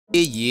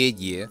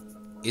Yeah.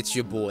 It's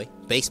your boy,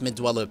 Basement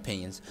Dweller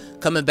Opinions,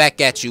 coming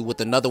back at you with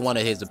another one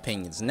of his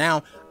opinions.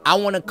 Now, I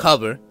want to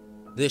cover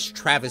this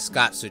Travis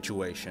Scott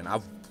situation.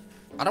 I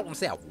don't want to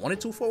say I wanted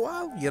to for a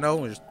while,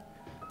 just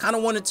kind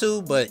of wanted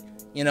to, but,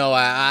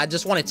 I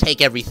just want to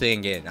take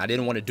everything in. I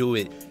didn't want to do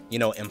it,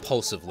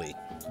 impulsively,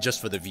 just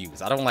for the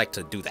views. I don't like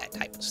to do that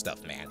type of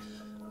stuff, man.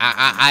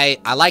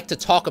 I like to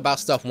talk about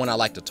stuff when I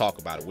like to talk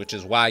about it, which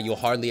is why you'll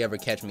hardly ever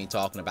catch me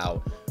talking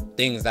about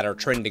things that are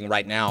trending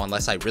right now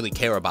unless I really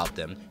care about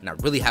them and I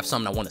really have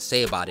something I want to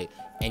say about it.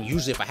 And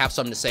usually if I have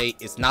something to say,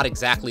 it's not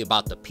exactly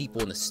about the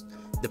people and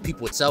the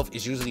people itself.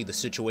 It's usually the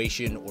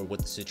situation or what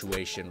the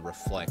situation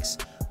reflects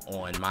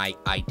on my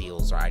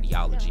ideals or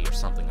ideology or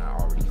something I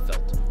already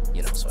felt,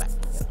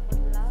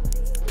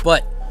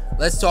 But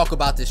let's talk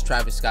about this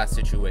Travis Scott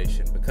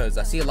situation, because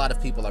I see a lot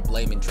of people are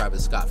blaming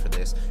Travis Scott for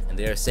this, and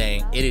they're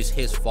saying it is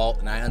his fault,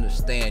 and I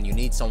understand you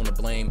need someone to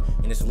blame,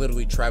 and it's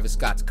literally Travis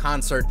Scott's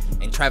concert,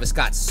 and Travis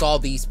Scott saw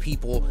these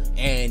people,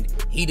 and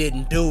he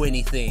didn't do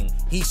anything.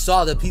 He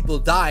saw the people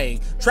dying.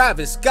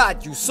 Travis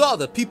Scott, you saw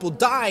the people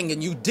dying,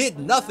 and you did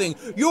nothing.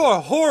 You're a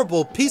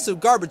horrible piece of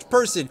garbage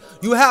person.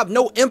 You have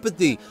no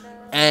empathy,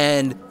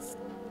 and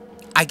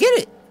I get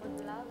it,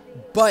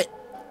 but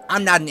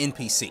I'm not an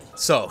NPC,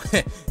 so...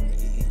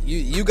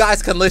 You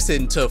guys can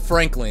listen to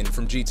Franklin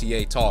from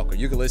GTA talk, or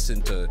you can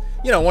listen to,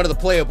 one of the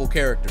playable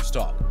characters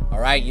talk, all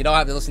right? You don't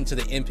have to listen to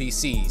the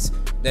NPCs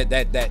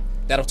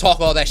that'll talk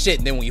all that shit,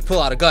 and then when you pull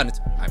out a gun,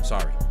 it's, I'm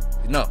sorry.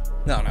 No.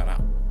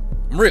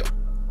 I'm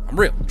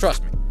real,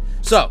 trust me.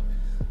 So,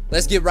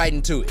 let's get right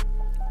into it.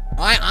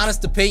 My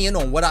honest opinion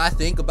on what I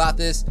think about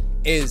this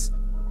is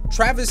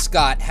Travis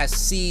Scott has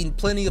seen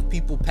plenty of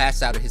people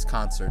pass out at his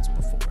concerts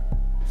before.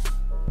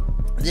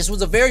 This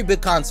was a very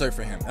big concert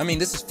for him. I mean,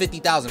 this is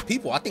 50,000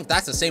 people. I think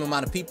that's the same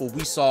amount of people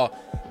we saw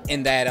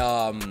in that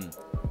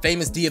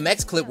famous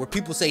DMX clip where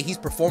people say he's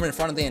performing in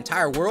front of the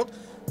entire world.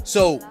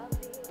 So,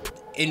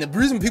 and the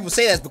reason people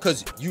say that is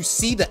because you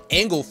see the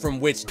angle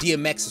from which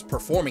DMX is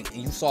performing, and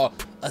you saw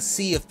a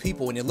sea of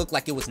people, and it looked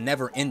like it was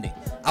never ending.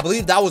 I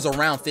believe that was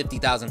around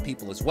 50,000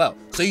 people as well.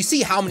 So you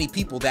see how many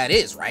people that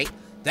is, right?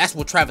 That's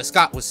what Travis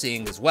Scott was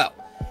seeing as well.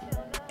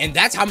 And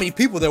that's how many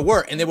people there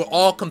were, and they were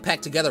all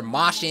compact together,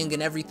 moshing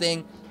and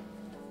everything.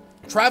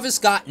 Travis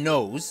Scott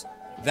knows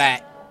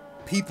that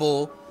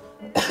people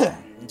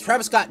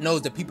Travis Scott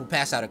knows that people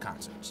pass out at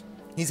concerts.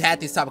 He's had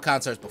these type of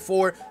concerts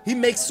before. He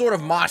makes sort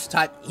of mosh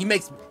type. He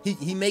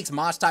makes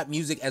mosh type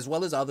music as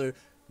well as other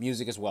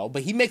music as well,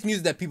 but he makes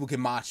music that people can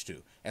mosh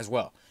to as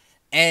well.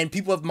 And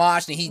people have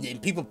moshed,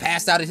 and people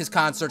passed out at his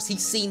concerts.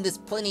 He's seen this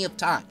plenty of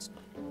times.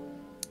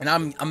 And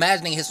I'm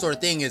imagining his sort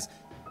of thing is,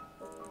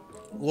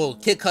 well,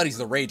 Kid Cudi's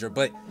the rager,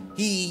 but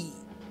he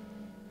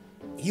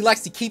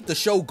likes to keep the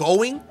show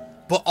going,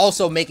 but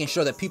also making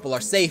sure that people are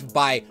safe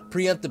by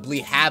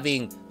preemptively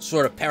having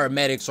sort of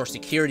paramedics or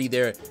security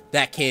there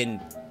that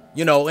can,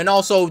 and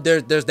also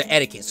there's the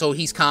etiquette. So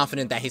he's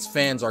confident that his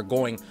fans are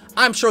going.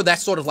 I'm sure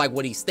that's sort of like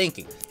what he's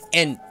thinking.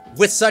 And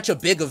with such a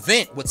big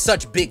event, with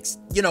such big,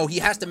 he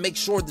has to make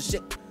sure the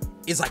shit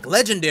is like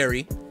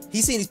legendary.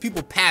 He's seeing these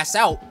people pass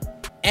out,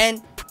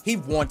 and he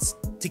wants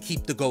to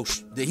keep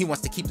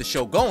the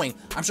show going.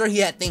 I'm sure he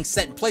had things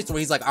set in place where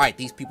he's like, all right,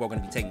 these people are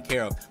going to be taken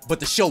care of,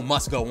 but the show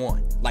must go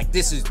on. Like,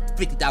 this is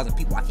 50,000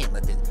 people. I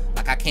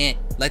can't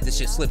let this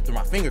shit slip through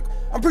my finger.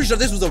 I'm pretty sure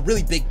this was a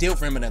really big deal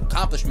for him, an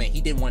accomplishment.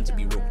 He didn't want it to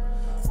be ruined.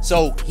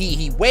 So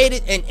he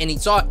waited and he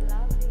saw it,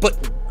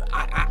 but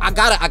I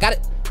got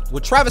it.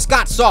 What Travis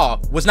Scott saw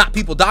was not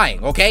people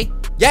dying, okay?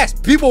 Yes,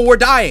 people were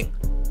dying,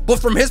 but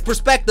from his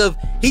perspective,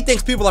 he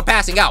thinks people are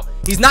passing out.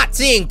 He's not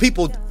seeing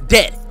people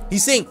dead.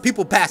 He's seeing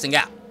people passing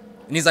out.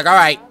 And he's like, all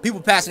right, people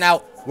passing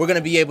out, we're going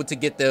to be able to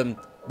get them.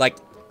 Like,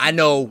 I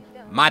know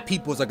my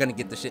peoples are going to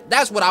get the shit.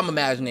 That's what I'm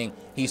imagining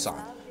he saw.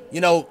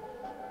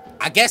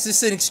 I guess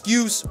it's an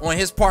excuse on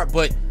his part,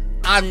 but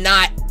I'm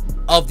not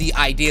of the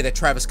idea that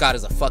Travis Scott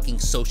is a fucking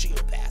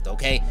sociopath,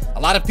 okay? A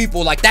lot of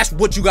people, like, that's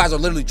what you guys are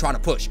literally trying to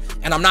push.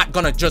 And I'm not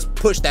going to just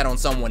push that on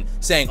someone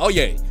saying, oh,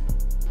 yeah,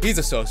 he's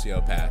a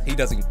sociopath. He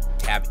doesn't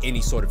have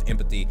any sort of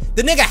empathy.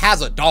 The nigga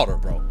has a daughter,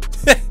 bro.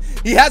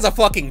 He has a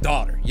fucking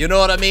daughter, you know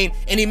what I mean?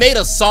 And he made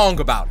a song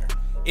about her.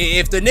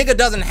 If the nigga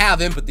doesn't have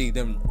empathy,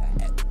 then,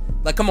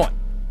 like, come on.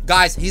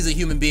 Guys, he's a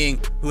human being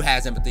who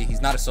has empathy.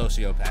 He's not a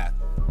sociopath.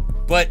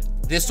 But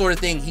this sort of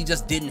thing, he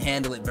just didn't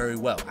handle it very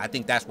well. I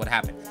think that's what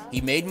happened.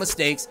 He made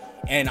mistakes,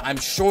 and I'm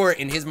sure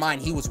in his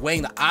mind, he was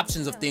weighing the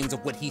options of things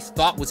of what he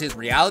thought was his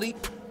reality,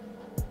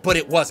 but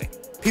it wasn't.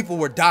 People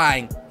were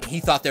dying, and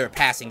he thought they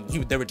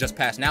were just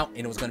passing out, and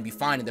it was going to be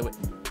fine,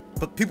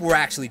 but people were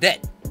actually dead.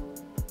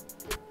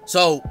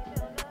 So,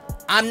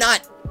 I'm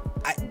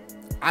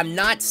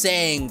not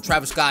saying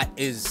Travis Scott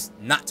is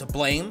not to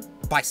blame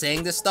by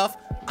saying this stuff.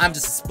 I'm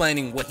just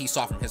explaining what he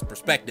saw from his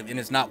perspective, and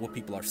it's not what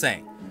people are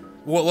saying.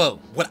 Well,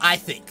 what I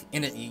think,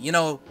 and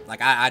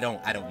I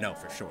don't know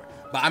for sure,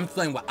 but I'm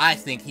explaining what I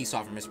think he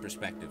saw from his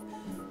perspective.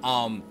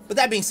 But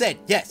that being said,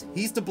 yes,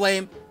 he's to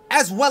blame,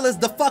 as well as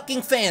the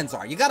fucking fans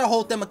are. You gotta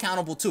hold them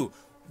accountable too.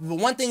 The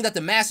one thing that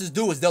the masses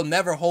do is they'll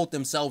never hold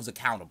themselves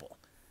accountable.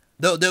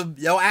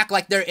 They'll act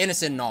like they're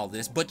innocent in all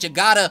this, but you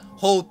gotta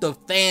hold the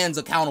fans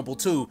accountable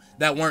too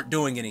that weren't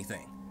doing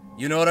anything.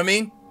 You know what I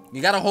mean?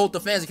 You gotta hold the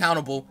fans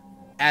accountable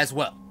as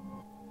well.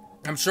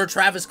 I'm sure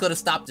Travis could have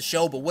stopped the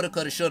show, but woulda,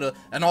 coulda, shoulda,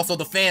 and also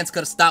the fans could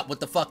have stopped what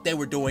the fuck they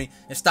were doing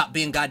and stopped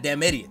being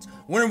goddamn idiots.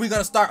 When are we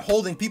gonna start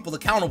holding people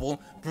accountable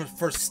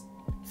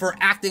for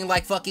acting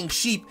like fucking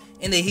sheep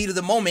in the heat of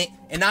the moment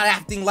and not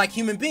acting like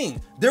human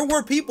beings? There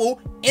were people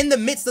in the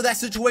midst of that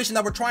situation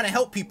that were trying to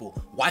help people.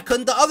 Why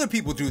couldn't the other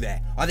people do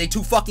that? Are they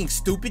too fucking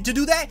stupid to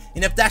do that?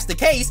 And if that's the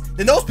case,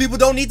 then those people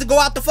don't need to go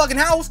out the fucking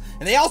house,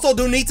 and they also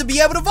don't need to be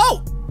able to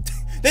vote.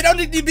 They don't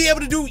need to be able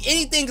to do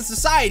anything in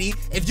society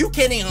if you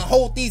can't even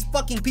hold these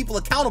fucking people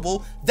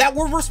accountable that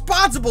were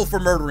responsible for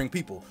murdering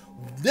people.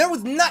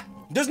 There's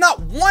not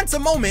once a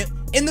moment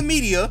in the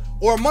media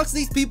or amongst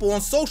these people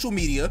on social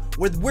media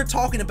where we're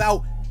talking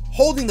about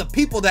holding the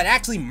people that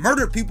actually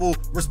murdered people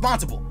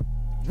responsible.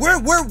 When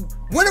are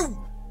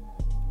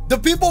the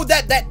people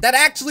that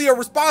actually are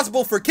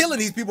responsible for killing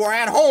these people are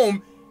at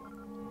home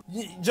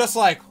just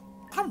like,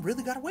 I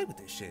really got away with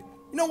this shit.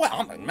 You know what?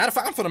 Matter of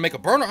fact, I'm finna make a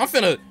burner. I'm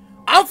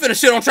finna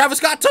shit on Travis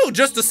Scott too,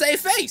 just to save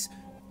face.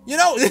 You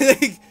know,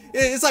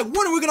 it's like,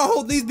 when are we gonna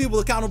hold these people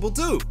accountable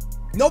too?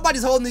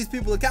 Nobody's holding these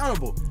people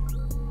accountable.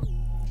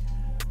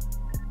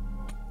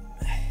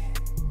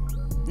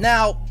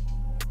 Now,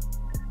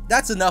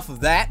 that's enough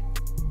of that.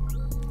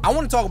 I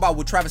want to talk about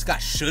what Travis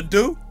Scott should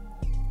do.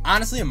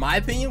 Honestly, in my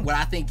opinion, what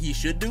I think he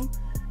should do.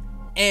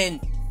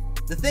 And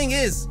the thing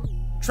is,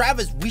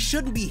 Travis, we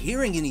shouldn't be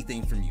hearing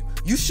anything from you.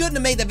 You shouldn't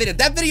have made that video.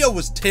 That video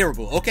was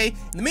terrible, okay?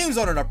 And the memes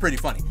on it are pretty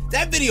funny.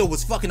 That video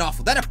was fucking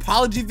awful. That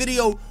apology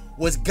video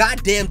was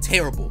goddamn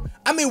terrible.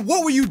 I mean,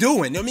 what were you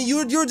doing? I mean,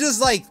 you're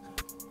just like,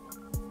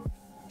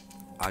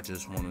 I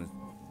just want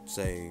to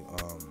say,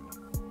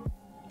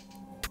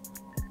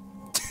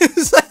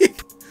 it's like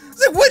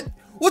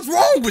what's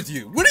wrong with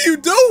you? What are you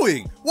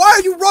doing? Why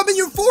are you rubbing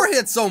your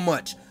forehead so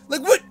much?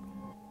 Like, what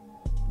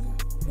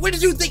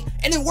did you think?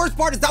 And the worst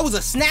part is that was a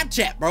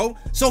Snapchat, bro.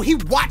 So he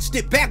watched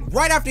it back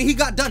right after he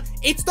got done.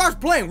 It starts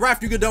playing right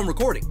after you get done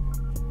recording.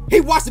 He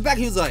watched it back.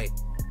 He was like,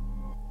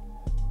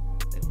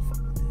 they don't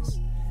fuck with this.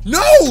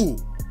 No!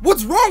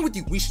 What's wrong with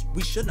you? We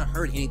shouldn't have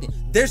heard anything.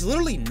 There's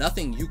literally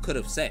nothing you could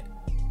have said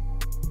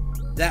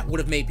that would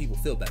have made people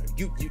feel better.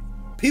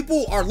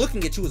 People are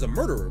looking at you as a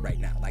murderer right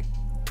now. Like,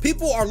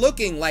 people are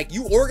looking like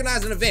you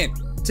organized an event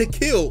to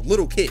kill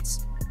little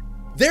kids.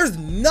 There's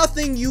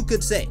nothing you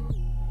could say.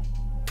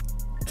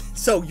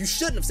 So you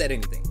shouldn't have said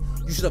anything.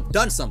 You should have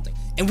done something.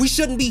 And we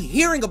shouldn't be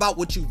hearing about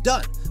what you've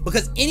done,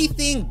 because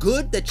anything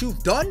good that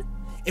you've done,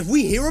 if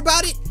we hear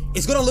about it,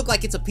 it's gonna look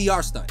like it's a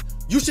PR stunt.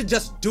 You should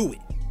just do it.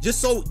 Just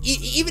so,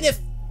 even if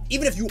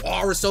you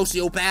are a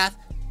sociopath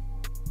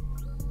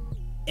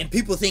and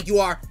people think you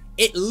are,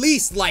 at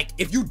least, like,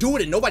 if you do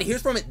it and nobody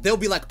hears from it, they'll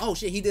be like, oh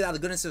shit, he did it out of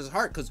the goodness of his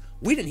heart, because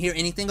we didn't hear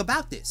anything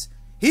about this.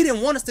 He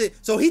didn't want us to,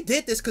 so he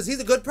did this because he's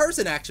a good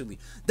person, actually.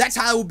 That's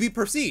how it would be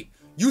perceived.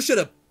 You should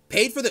have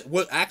paid for the,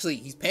 well, actually,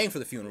 he's paying for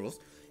the funerals.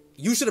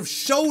 You should have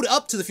showed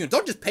up to the funerals.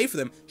 Don't just pay for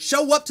them.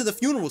 Show up to the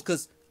funerals,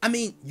 because, I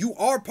mean, you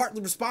are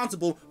partly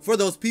responsible for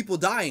those people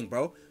dying,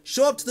 bro.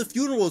 Show up to the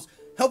funerals.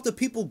 Help the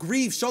people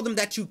grieve. Show them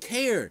that you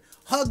care.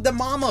 Hug the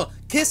mama.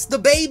 Kiss the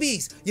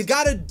babies. You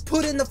gotta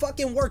put in the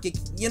fucking work,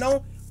 you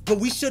know? But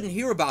we shouldn't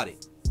hear about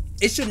it.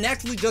 It should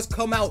naturally just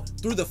come out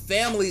through the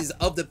families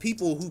of the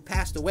people who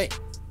passed away.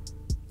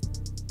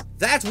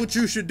 That's what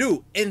you should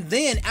do. And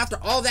then after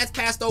all that's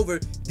passed over,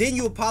 then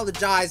you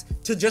apologize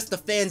to just the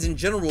fans in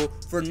general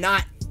for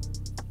not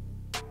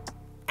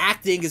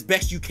acting as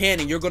best you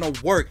can, and you're gonna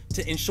work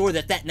to ensure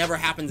that that never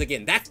happens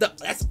again. That's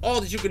all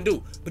that you can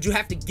do. But you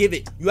have to give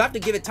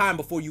it time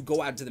before you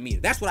go out to the media.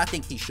 That's what I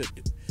think he should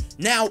do.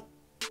 Now,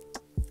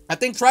 I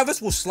think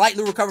Travis will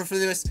slightly recover for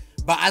this,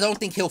 but I don't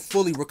think he'll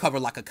fully recover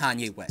like a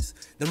Kanye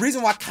West. The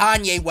reason why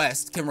Kanye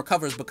West can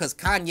recover is because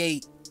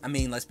Kanye, I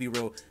mean, let's be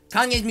real,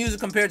 Kanye's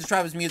music compared to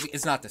Travis' music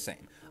is not the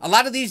same. A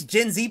lot of these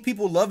Gen Z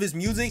people love his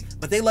music,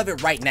 but they love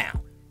it right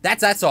now.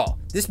 That's all.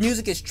 This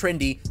music is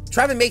trendy.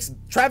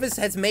 Travis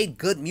has made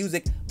good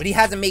music, but he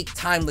hasn't made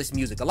timeless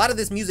music. A lot of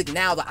this music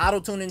now, the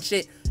auto-tune and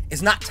shit,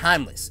 is not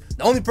timeless.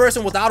 The only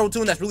person with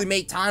auto-tune that's really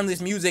made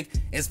timeless music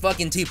is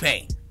fucking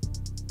T-Pain.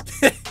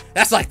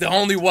 That's like the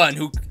only one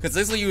who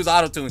consistently uses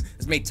auto-tune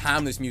has made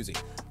timeless music.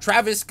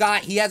 Travis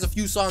Scott, he has a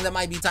few songs that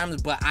might be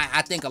timeless, but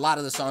I think a lot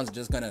of the songs are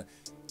just gonna,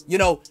 you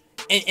know,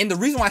 and the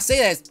reason why I say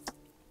that is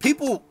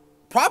people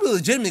probably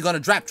legitimately gonna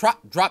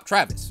drop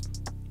Travis.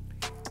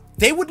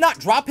 They would not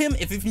drop him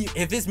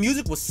if his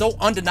music was so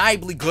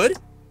undeniably good.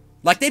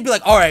 Like, they'd be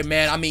like, all right,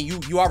 man, I mean,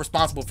 you are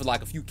responsible for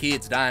like a few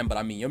kids dying, but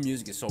I mean, your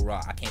music is so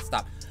raw, I can't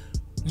stop.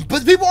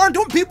 But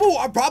people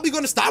are probably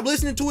going to stop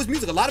listening to his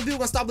music. A lot of people are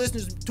going to stop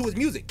listening to his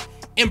music.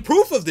 And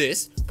proof of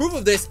this,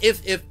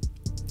 if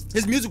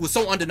his music was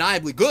so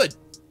undeniably good,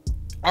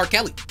 R.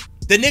 Kelly.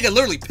 The nigga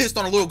literally pissed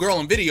on a little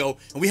girl in video,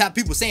 and we have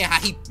people saying how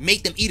he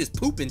made them eat his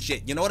poop and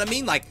shit. You know what I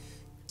mean? Like,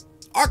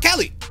 R.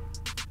 Kelly.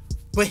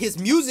 But his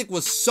music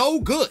was so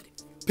good.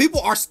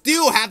 People are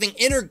still having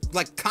inner,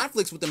 like,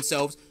 conflicts with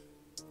themselves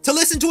to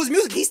listen to his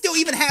music. He still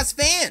even has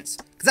fans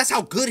because that's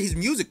how good his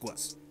music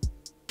was.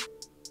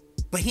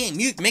 But he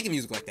ain't making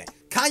music like that.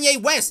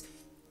 Kanye West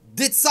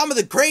did some of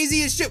the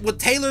craziest shit with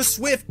Taylor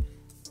Swift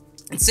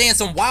and saying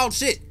some wild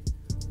shit.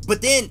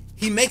 But then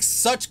he makes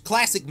such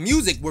classic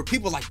music where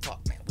people are like, fuck,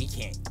 man, we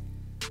can't.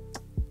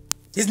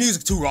 His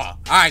music's too raw.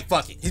 Alright,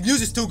 fuck it. His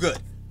music's too good.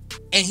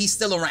 And he's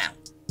still around.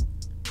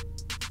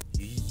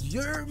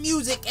 Your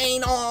music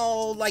ain't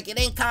all, like, it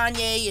ain't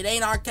Kanye, it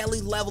ain't R.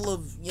 Kelly level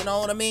of, you know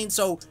what I mean?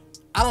 So,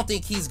 I don't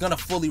think he's gonna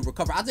fully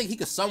recover. I think he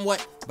could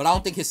somewhat, but I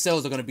don't think his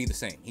sales are gonna be the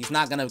same. He's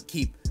not gonna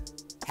keep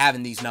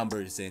having these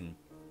numbers, and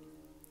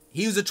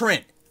he was a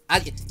trend.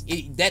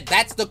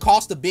 That's the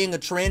cost of being a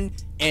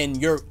trend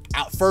and your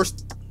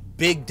first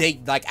big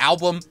date like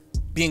album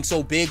being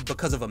so big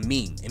because of a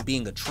meme and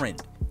being a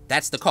trend.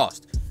 That's the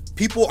cost.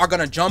 People are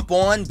gonna jump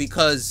on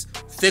because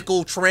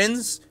fickle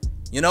trends,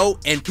 you know,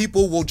 and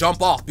people will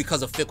jump off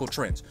because of fickle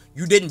trends.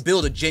 You didn't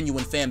build a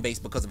genuine fan base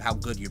because of how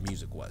good your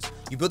music was.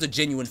 You built a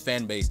genuine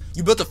fan base.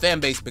 You built a fan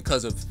base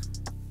because of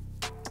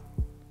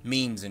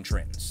memes and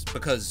trends,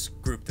 because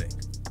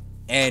groupthink.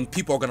 And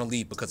people are gonna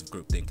leave because of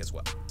groupthink as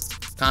well.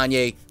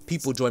 Kanye,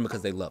 people join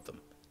because they love him.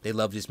 They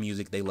love his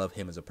music. They love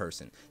him as a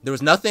person. There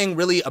was nothing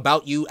really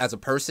about you as a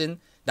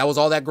person that was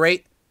all that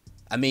great.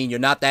 I mean, you're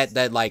not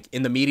that like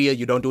in the media,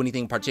 you don't do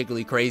anything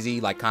particularly crazy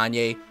like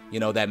Kanye,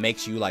 you know, that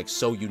makes you like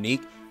so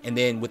unique. And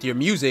then with your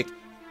music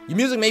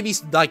may be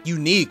like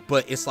unique,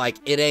 but it's like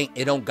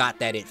it don't got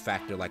that it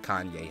factor like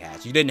Kanye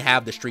has. You didn't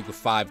have the streak of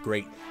 5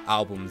 great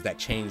albums that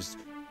changed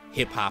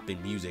hip hop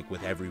and music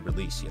with every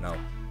release, you know.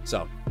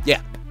 So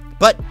yeah,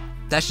 but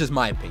that's just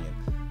my opinion.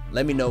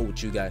 Let me know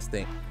what you guys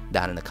think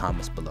down in the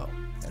comments below,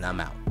 and I'm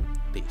out.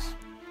 Peace.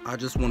 I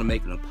just want to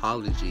make an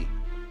apology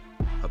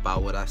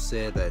about what I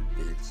said, that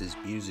it's his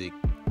music,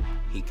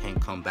 he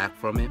can't come back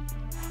from it.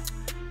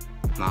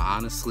 Now,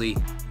 honestly,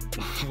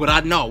 what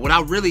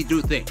I really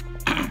do think,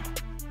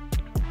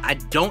 I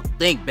don't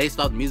think, based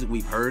off the music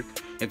we've heard,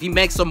 if he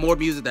makes some more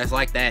music that's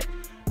like that,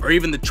 or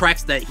even the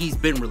tracks that he's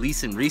been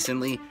releasing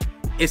recently,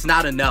 it's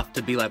not enough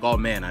to be like, oh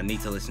man, I need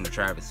to listen to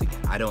Travis again.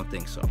 I don't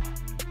think so.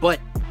 But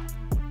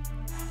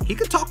he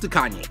could talk to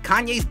Kanye.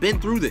 Kanye's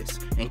been through this,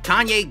 and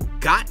Kanye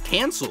got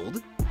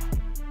canceled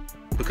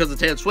because of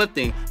the Taylor Swift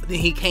thing, but then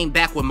he came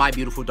back with My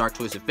Beautiful Dark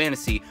Twisted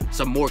Fantasy,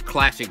 some more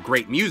classic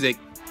great music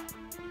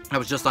that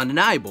was just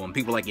undeniable, and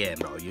people were like, yeah,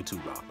 bro, you're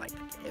too raw, like,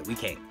 yeah, we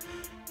can't.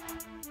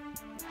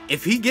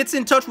 If he gets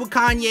in touch with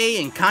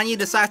Kanye and Kanye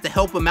decides to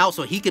help him out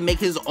so he can make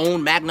his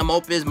own magnum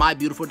opus, My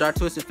Beautiful Dark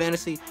Twisted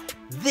Fantasy,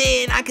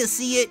 then I can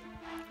see it.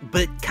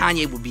 But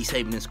Kanye would be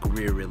saving his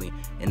career, really,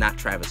 and not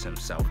Travis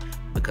himself,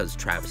 because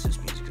Travis's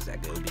music is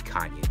that good. It would be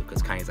Kanye,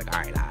 because Kanye's like,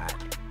 all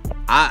right,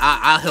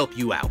 I'll help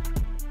you out,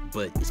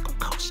 but it's gonna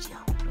cost you.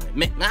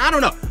 I don't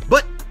know,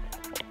 but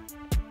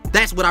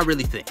that's what I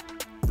really think.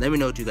 Let me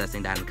know what you guys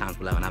think down in the comments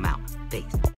below, and I'm out. Peace.